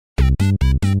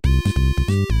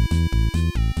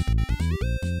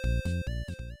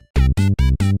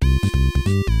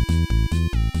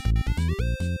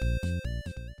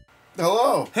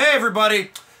Hey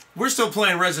everybody! We're still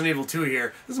playing Resident Evil 2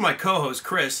 here. This is my co-host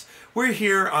Chris. We're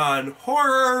here on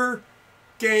Horror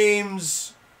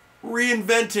Games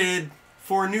Reinvented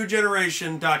for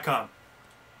Newgeneration.com.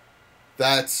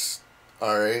 That's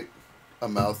alright. A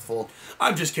mouthful.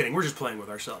 I'm just kidding. We're just playing with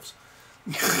ourselves.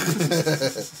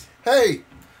 Hey!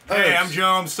 Hey, I'm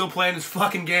Joe. I'm still playing this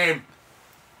fucking game.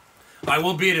 I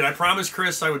will beat it. I promised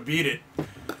Chris I would beat it.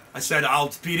 I said I'll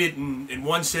beat it in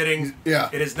one sitting. Yeah.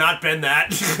 It has not been that.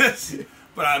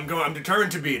 But I'm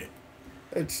determined to beat it.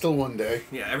 It's still one day.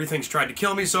 Yeah, everything's tried to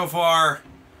kill me so far.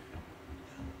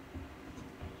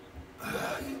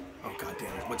 Oh, god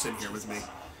damn it. What's in here with me?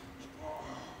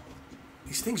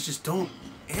 These things just don't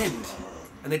end.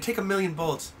 And they take 1,000,000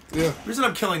 bullets. Yeah. The reason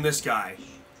I'm killing this guy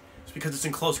is because it's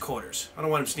in close quarters. I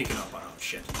don't want him sneaking up on. Oh,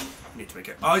 shit. I need to make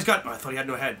it. Oh, he's got... Oh, I thought he had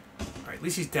no head. Alright, at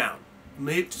least he's down.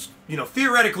 Maybe, you know,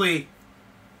 theoretically,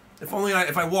 if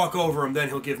I walk over him, then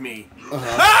he'll give me...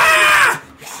 Ah!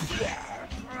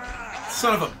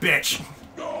 Son of a bitch.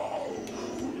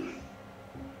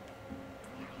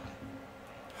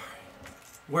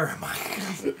 Where am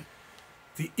I?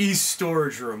 The east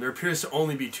storage room. There appears to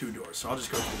only be 2 doors, so I'll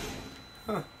just go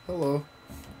through. Huh. Hello.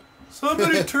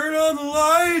 Somebody turn on the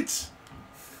lights!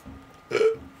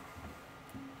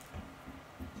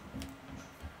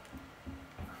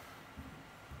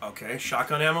 Okay,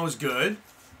 shotgun ammo is good. In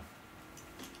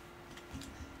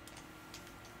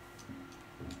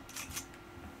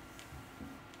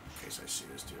case I see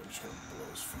this dude, I'm just gonna blow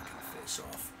his fucking face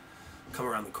off. Come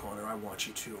around the corner, I want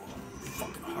you to. I'm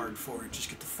fucking hard for it. Just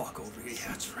get the fuck over here. Yeah,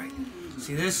 that's right.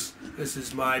 See this? This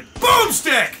is my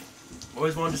boomstick!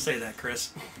 Always wanted to say that,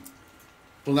 Chris.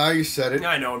 Well, now you said it.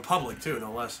 Yeah, I know, in public too,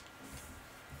 no less.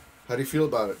 How do you feel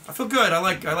about it? I feel good. I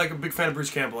like a big fan of Bruce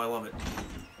Campbell. I love it.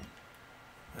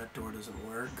 That door doesn't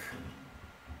work.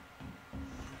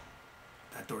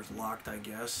 That door's locked, I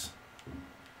guess.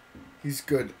 He's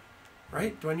good.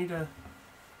 Right? Do I need to...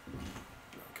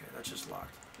 Okay, that's just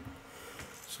locked.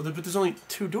 So but there's only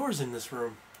 2 doors in this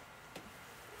room.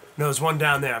 No, there's one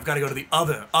down there. I've got to go to the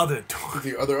other door.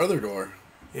 The other door.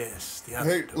 Yes, the other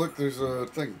Hey, door. look, there's a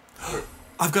thing.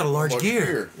 I've got a large gear.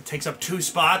 gear. It takes up 2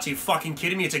 spots. Are you fucking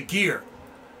kidding me? It's a gear.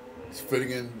 It's fitting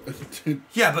in.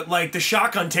 Yeah, but like the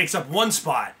shotgun takes up 1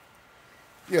 spot.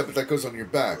 Yeah, but that goes on your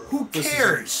back. Who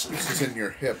cares? This is in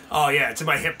your hip. Oh yeah, it's in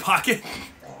my hip pocket.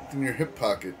 In your hip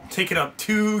pocket. Taking up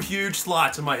 2 huge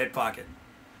slots in my hip pocket.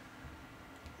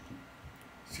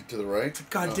 See to the right? It's a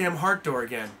goddamn heart door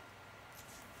again.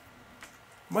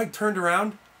 Am I turned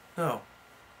around? No.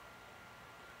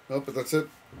 Nope, but that's it.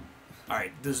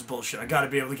 Alright, this is bullshit. I gotta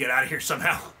be able to get out of here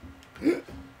somehow.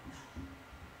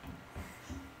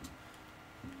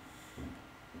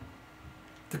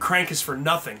 The crank is for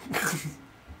nothing.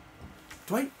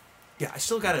 Do I? Yeah, I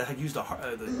still gotta use the...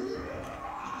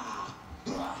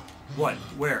 What?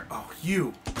 Where? Oh,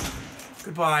 you.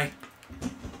 Goodbye.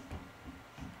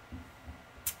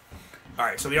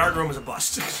 Alright, so the art room was a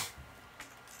bust.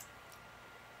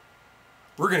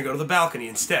 We're gonna go to the balcony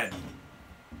instead.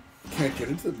 Can't get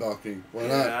into the balcony. Why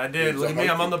not? Yeah, I did. Look at me.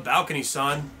 I'm on the balcony,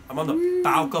 son. I'm on the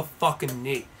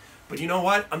balcony. But you know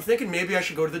what? I'm thinking maybe I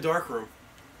should go to the dark room.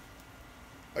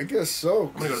 I guess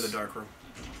so. I'm gonna go to the dark room.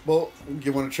 Well,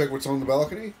 you want to check what's on the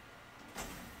balcony?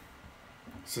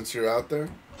 Since you're out there?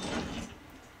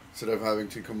 Instead of having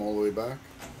to come all the way back?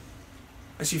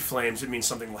 I see flames. It means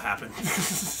something will happen.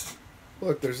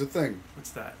 Look, there's a thing. What's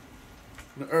that?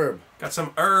 An herb. Got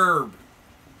some herb.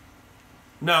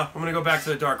 No, I'm gonna go back to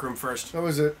the dark room first. That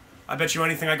was it. I bet you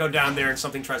anything I go down there and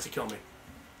something tries to kill me.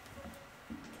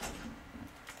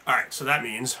 Alright, so that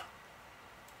means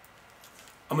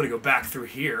I'm gonna go back through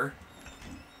here.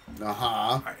 Uh-huh.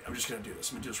 Alright, I'm just gonna do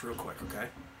this. I'm gonna do this real quick, okay?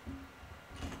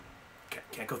 Okay,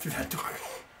 can't go through that door.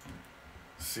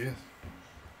 See it?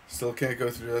 Still can't go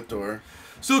through that door.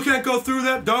 Still can't go through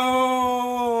that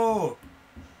door!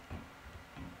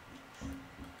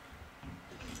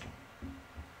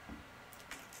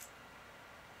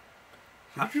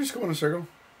 Did you just go in a circle?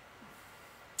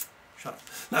 Shut up.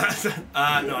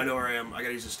 No, I know where I am. I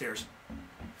gotta use the stairs.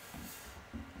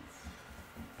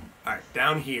 Alright,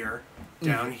 down here.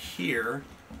 Down here.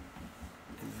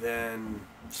 And then...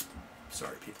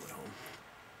 Sorry, people at home.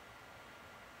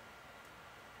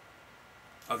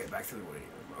 Okay, back to the waiting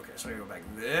room. Okay, so I gotta go back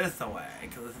this way,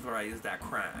 because this is where I use that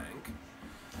crank.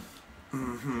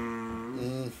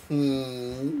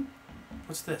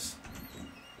 What's this?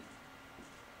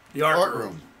 The art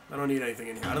room. I don't need anything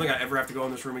in here. I don't think I ever have to go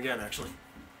in this room again, actually.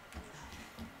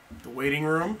 The waiting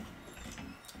room.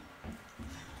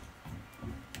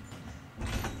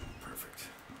 Perfect.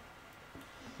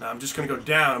 Now I'm just going to go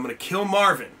down. I'm going to kill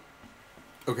Marvin.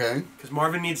 Okay. Because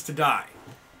Marvin needs to die.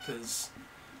 Because,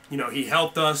 you know, he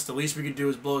helped us. The least we could do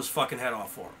is blow his fucking head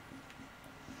off for him.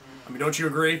 I mean, don't you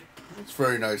agree? It's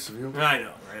very nice of you. I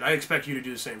know, right? I expect you to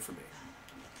do the same for me.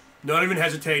 Don't even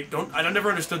hesitate. I never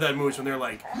understood that moves when they're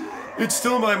like, it's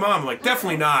still my mom. I'm like,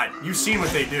 definitely not. You've seen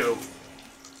what they do.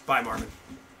 Bye, Marvin.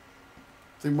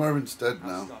 I think Marvin's dead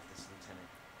now.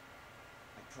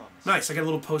 Nice. I got a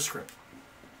little postscript.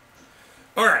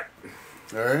 All right.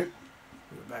 All right.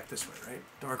 We go back this way, right?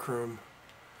 Dark room.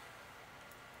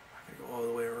 I gotta go all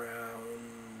the way around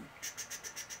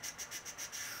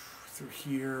through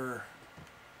here.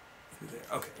 Through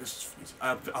there. Okay, this is easy.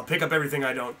 I'll pick up everything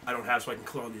I don't have, so I can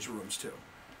clear all these rooms too.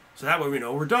 So that way we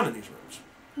know we're done in these rooms.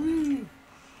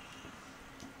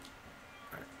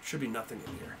 All right. Should be nothing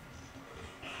in here.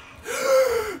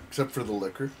 Except for the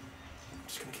liquor. I'm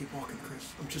just gonna keep walking,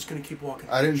 Chris. I'm just gonna keep walking.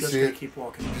 I didn't just see gonna it. Keep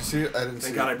walking. Did you see it? I didn't see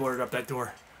it. Thank God I blurred up that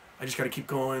door. I just gotta keep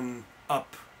going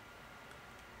up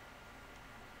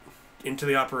into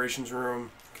the operations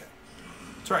room. Okay,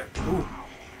 that's right. Ooh,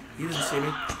 he doesn't see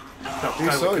me. No, He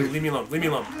saw you. leave me alone. Leave me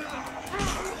alone.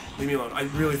 Leave me alone. I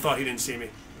really thought he didn't see me.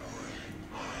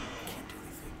 I can't do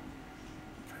anything.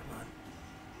 Can I run?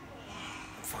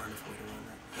 I'm far enough away to run.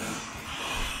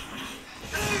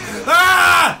 Right?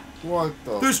 Ah! What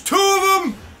the? There's two of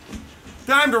them!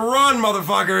 Time to run,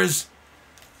 motherfuckers!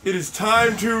 It is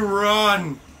time to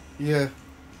run! Yeah.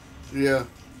 Yeah.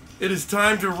 It is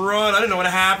time to run. I didn't know what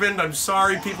happened. I'm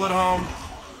sorry, people at home.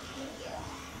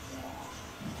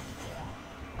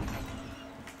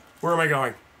 Where am I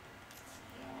going?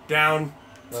 Down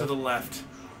to the left.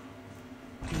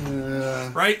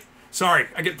 Yeah. Right? Sorry,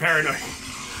 I get paranoid.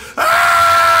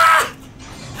 Ah!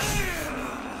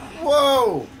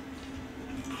 Whoa!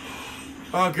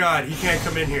 Oh god, he can't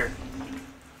come in here.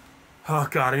 Oh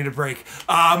god, I need a break.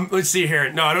 Let's see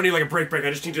here. No, I don't need like a break.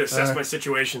 I just need to assess my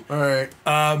situation. All right.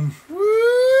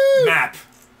 Woo! Map.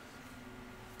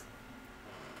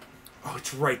 Oh,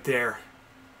 it's right there.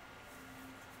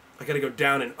 I gotta go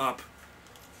down and up.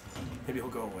 Maybe he'll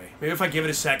go away. Maybe if I give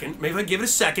it a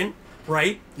second.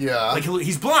 Right? Yeah. Like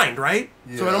he's blind, right?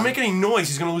 Yeah. So if I don't make any noise,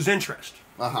 he's gonna lose interest.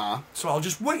 Uh-huh. So I'll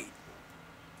just wait.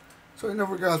 So I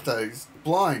never got that. He's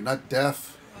blind, not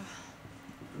deaf.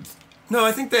 No,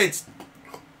 I think that it's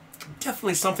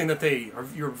definitely something that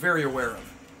you're very aware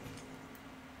of.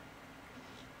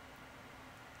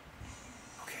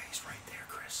 Okay, he's right there,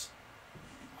 Chris.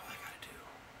 All I gotta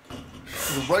do.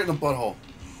 He's right in the butthole.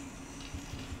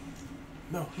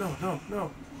 No.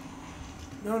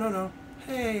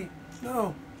 Hey,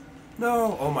 no.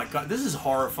 Oh my god, this is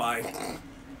horrifying.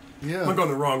 Yeah. I'm going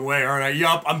the wrong way, aren't I?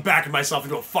 Yup, I'm backing myself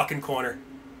into a fucking corner.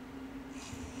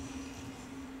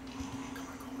 Come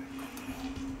on, go away.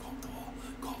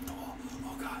 Go up the wall.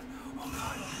 Oh god.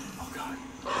 Oh god.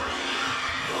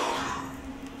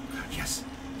 Yes.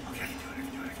 Okay, I can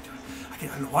do it. I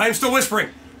don't know why I'm still whispering.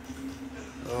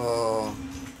 Oh.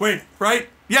 Wait, right?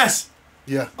 Yes.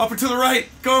 Yeah. Up and to the right.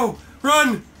 Go.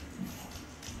 Run.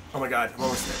 Oh my god, I'm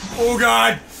almost there. Oh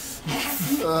god.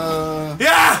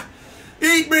 Yeah!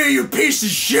 Eat me, you piece of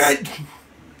shit!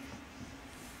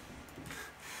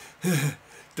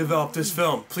 Develop this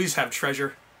film. Please have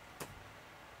treasure.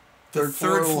 Third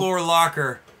floor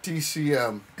locker.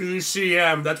 DCM.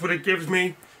 DCM. That's what it gives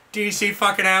me. DC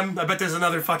fucking M. I bet there's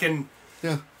another fucking...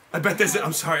 Yeah. I bet there's...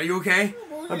 I'm sorry, are you okay?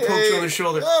 I'm poked you on the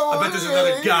shoulder. I bet there's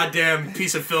another goddamn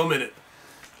piece of film in it.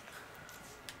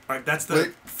 Alright, that's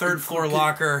the third floor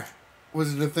locker.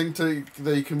 Was it a thing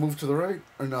that you can move to the right?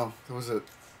 Or no? That was it.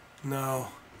 No.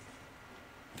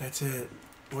 That's it.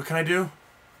 What can I do? What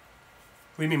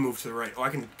do you mean move to the right? Oh, I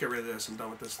can get rid of this. I'm done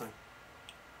with this thing.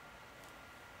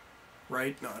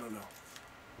 Right? No, I don't know.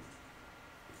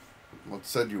 Well, it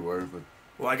said you were, but...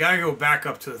 Well, I gotta go back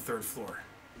up to the third floor.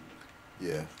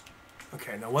 Yeah.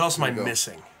 Okay, now what else am I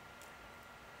missing?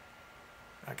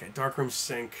 Okay, darkroom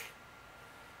sink.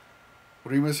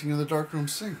 What are you missing in the darkroom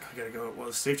sink? I gotta go... Well,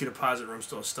 the safety deposit room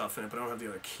still has stuff in it, but I don't have the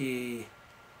other key.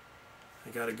 I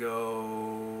gotta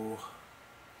go...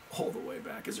 all the way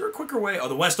back. Is there a quicker way? Oh,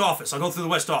 the west office. I'll go through the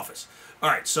west office.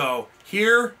 Alright, so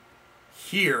here,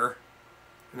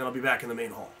 and then I'll be back in the main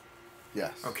hall.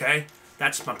 Yes. Okay?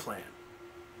 That's my plan.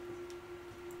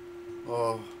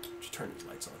 Oh. Just turn these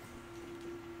lights on.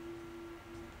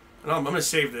 And I'm gonna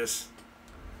save this.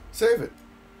 Save it.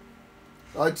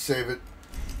 I'd save it.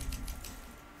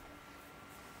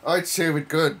 I'd save it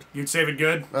good. You'd save it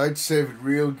good? I'd save it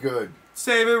real good.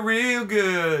 Save it real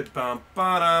good. Bum,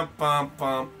 ba-dum, bum,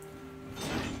 bum.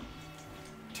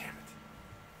 Damn it.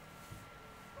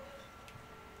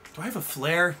 Do I have a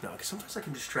flare? No, because sometimes I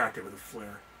can distract it with a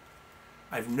flare.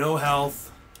 I have no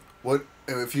health. What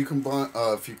if you combine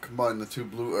the two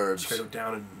blue herbs? Just gotta go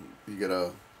down and... You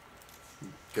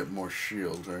get more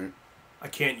shield, right? I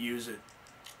can't use it.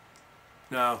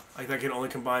 No, I think I can only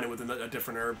combine it with a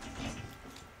different herb.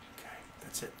 Okay,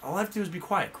 that's it. All I have to do is be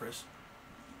quiet, Chris.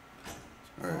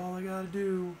 All right. All I gotta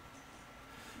do.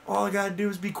 All I gotta do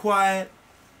is be quiet.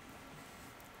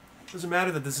 Doesn't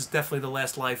matter that this is definitely the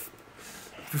last life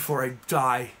before I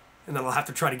die, and then I'll have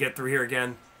to try to get through here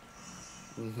again.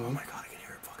 Mm-hmm. Oh my god, I can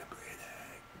hear it fucking breathing.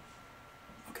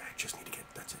 Okay, I just need to get...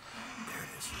 That's it. There it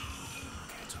is.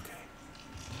 Okay, it's okay.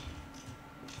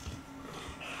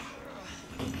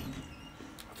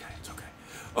 Okay, it's okay.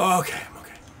 Okay, I'm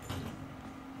okay.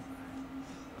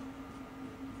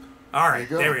 Alright,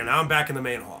 there we go. Now I'm back in the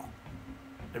main hall.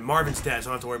 And Marvin's dead, so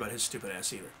I don't have to worry about his stupid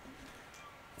ass either.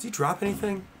 Does he drop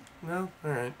anything? No?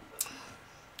 Alright.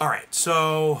 Alright,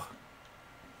 so...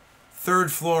 3rd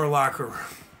floor locker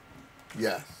room.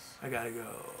 Yes. I gotta go.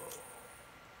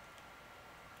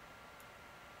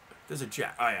 There's a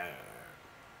jack. Oh, yeah.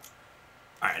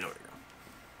 Alright, I know where to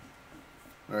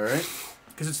go. Alright.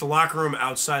 Because it's the locker room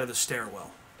outside of the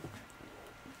stairwell.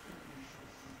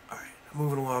 Alright, I'm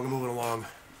moving along.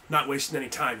 Not wasting any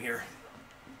time here.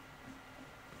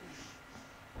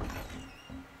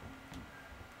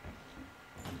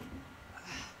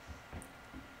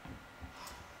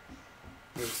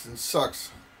 This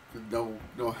sucks. No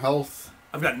health.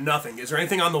 I've got nothing. Is there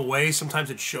anything on the way? Sometimes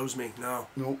it shows me. No.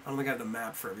 Nope. I don't think I have the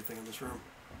map for everything in this room.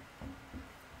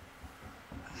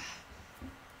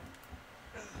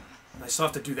 I still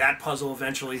have to do that puzzle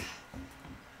eventually.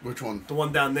 Which one? The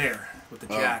one down there with the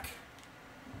jack.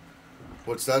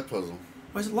 What's that puzzle?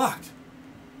 Why is it locked?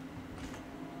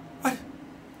 What?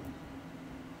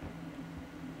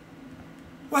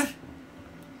 What?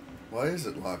 Why is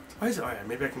it locked? Why is it? Alright,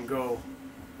 maybe I can go...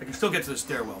 I can still get to the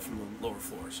stairwell from the lower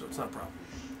floor, so it's not a problem.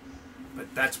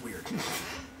 But that's weird.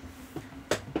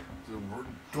 The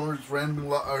doors randomly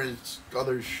locked, or is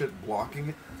other shit blocking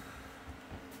it?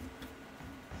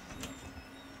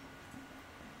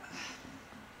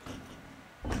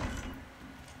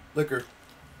 Liquor.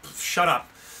 Shut up.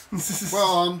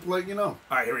 Well, I'm letting you know.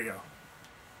 Alright, here we go.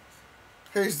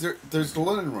 Hey, there's the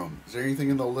linen room. Is there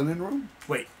anything in the linen room?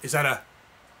 Wait, is that a...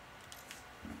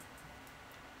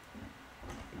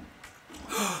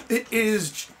 It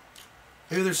is...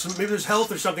 Maybe there's health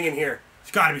or something in here.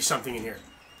 There's got to be something in here.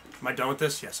 Am I done with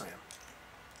this? Yes, I am.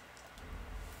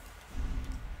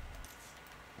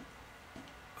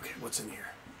 Okay, what's in here?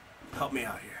 Help me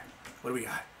out here. What do we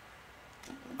got?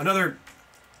 Another...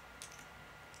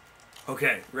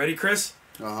 Okay, ready, Chris?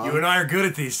 Uh-huh. You and I are good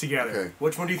at these together. Okay.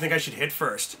 Which one do you think I should hit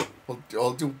first?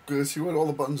 I'll see what all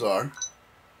the buttons are.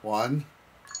 1.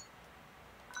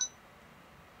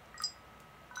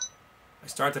 I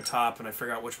start at the top and I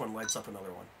figure out which one lights up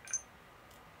another one.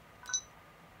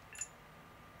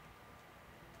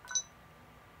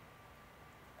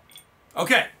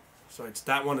 Okay, so it's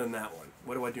that one and that one.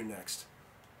 What do I do next?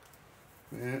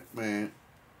 Man.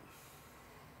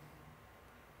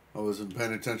 I wasn't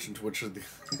paying attention to which of the...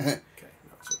 Okay,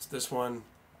 no, so it's this one,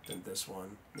 then this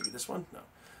one, maybe this one? No.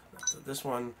 So this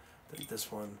one, then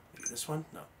this one, maybe this one?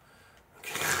 No.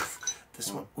 Okay, this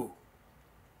one, ooh.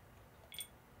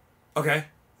 Okay,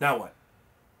 now what?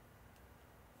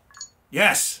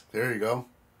 Yes! There you go.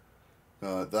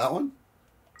 That one?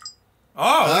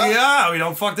 Oh, yeah, we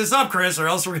don't fuck this up, Chris, or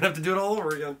else we're gonna have to do it all over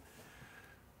again.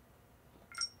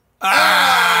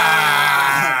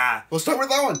 Ah! We'll start with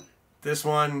that one. This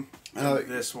one,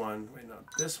 this one. Wait, no,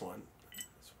 this one.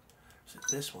 So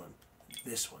this one,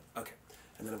 this one. Okay,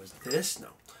 and then it was this. No,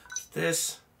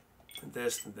 this, and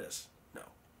this, and this. No,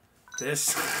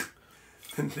 this,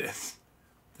 and this,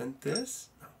 then this.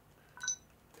 No,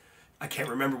 I can't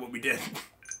remember what we did.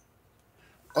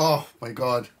 Oh my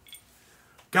god.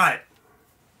 Got it.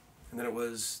 And then it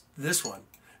was this one,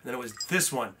 and then it was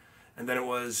this one, and then it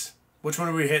was which one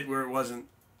did we hit where it wasn't?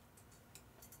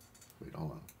 Wait,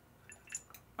 hold on.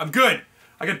 I'm good.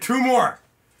 I got 2 more.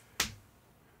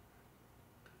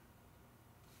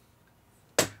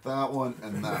 That one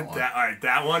and that one. Alright,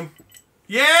 that one.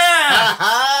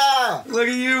 Yeah! Look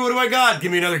at you. What do I got?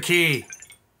 Give me another key.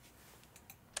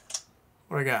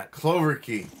 What do I got? Clover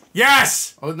key.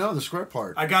 Yes! Oh no, the square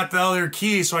part. I got the other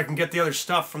key so I can get the other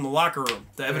stuff from the locker room.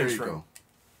 The evidence room. Go.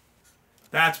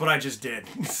 That's what I just did.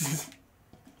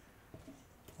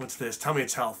 What's this? Tell me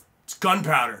it's health. It's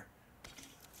gunpowder.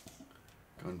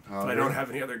 Gunpowder. But I don't have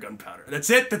any other gunpowder.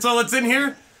 That's it? That's all that's in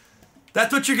here?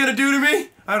 That's what you're gonna do to me?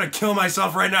 I'm gonna kill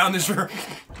myself right now in this room.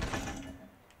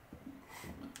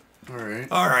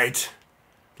 Alright. Alright.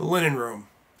 The linen room.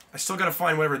 I still gotta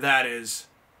find whatever that is.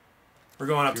 We're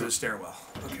going up to the stairwell.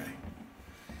 Okay.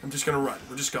 I'm just gonna run.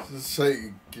 We're just going. Let's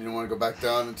say you want to go back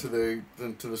down into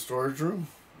the storage room,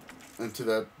 into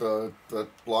that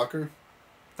locker.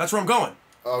 That's where I'm going.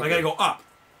 Okay. I gotta go up.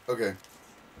 Okay.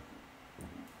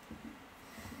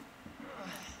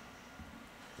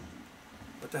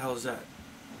 What the hell is that?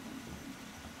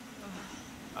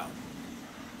 Oh.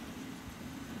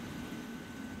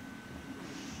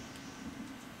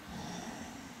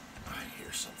 I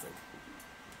hear something.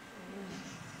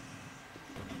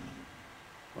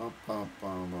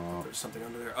 There's something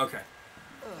under there. Okay.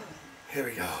 Here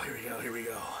we go. Here we go. Here we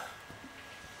go.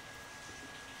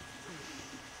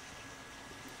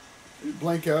 Did you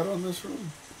blank out on this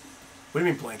room? What do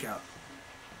you mean blank out?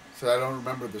 So I don't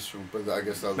remember this room, but I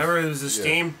guess that was... Remember it was the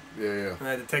steam? Yeah. And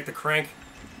I had to take the crank?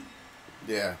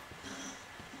 Yeah.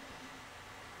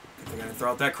 Good thing I didn't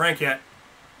throw out that crank yet.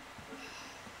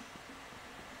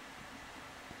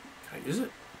 Can I use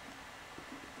it?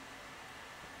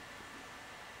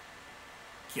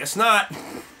 Guess not.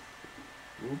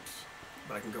 Oops.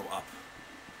 But I can go up.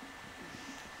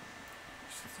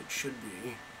 It should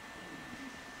be.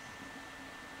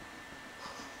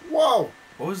 Whoa!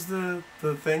 What was the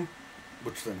thing?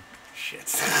 Which thing? Shit.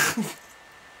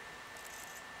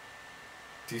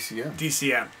 DCM.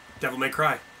 DCM. Devil May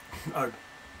Cry. No.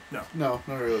 No,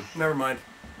 not really. Never mind.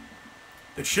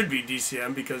 It should be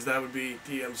DCM because that would be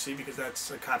DMC because that's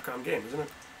a Capcom game, isn't it?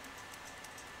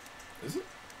 Is it?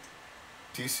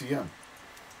 DCM.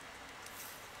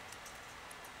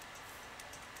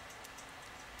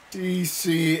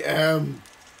 DCM.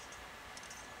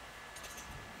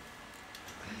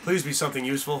 Please be something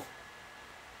useful.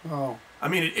 Oh. I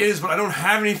mean, it is, but I don't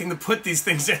have anything to put these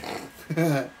things in.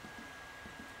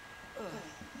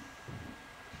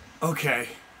 Okay.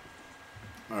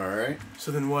 Alright.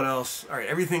 So then what else? Alright,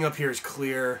 everything up here is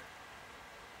clear.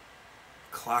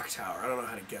 Clock tower. I don't know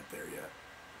how to get there yet.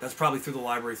 That's probably through the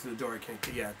library, through the door I can't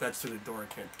get. Yeah, that's through the door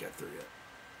I can't get through yet.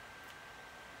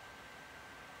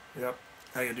 Yep.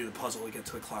 I gotta do the puzzle to get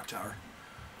to the clock tower.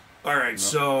 Alright,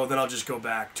 so then I'll just go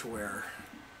back to where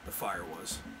the fire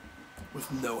was.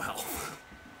 With no health.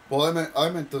 Well, I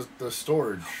meant the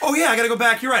storage. Oh yeah, I gotta go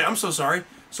back. You're right. I'm so sorry.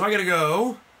 So I gotta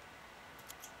go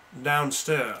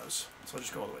downstairs. So I'll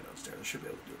just go all the way downstairs. I should be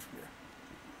able to do it from here.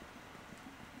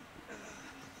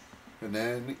 And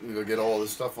then you go get all the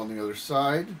stuff on the other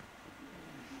side.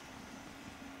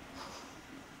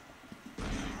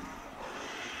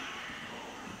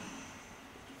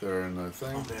 There in the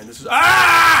thing. Oh man, this is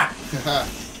ah! Run.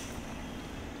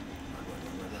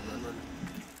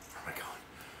 Where am I going?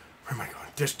 Where am I going?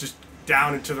 Just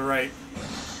down and to the right.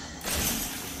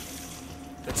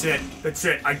 That's it. That's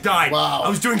it. I died. Wow. I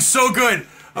was doing so good.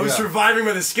 I was Yeah. surviving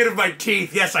by the skin of my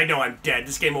teeth. Yes, I know I'm dead.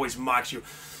 This game always mocks you.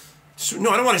 So, no,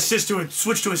 I don't want to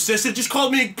switch to assist. It just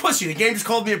called me a pussy. The game just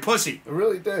called me a pussy. It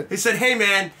really did. It said, hey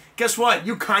man, guess what?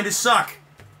 You kind of suck.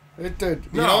 It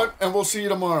did. No. You know what? And we'll see you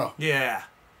tomorrow. Yeah.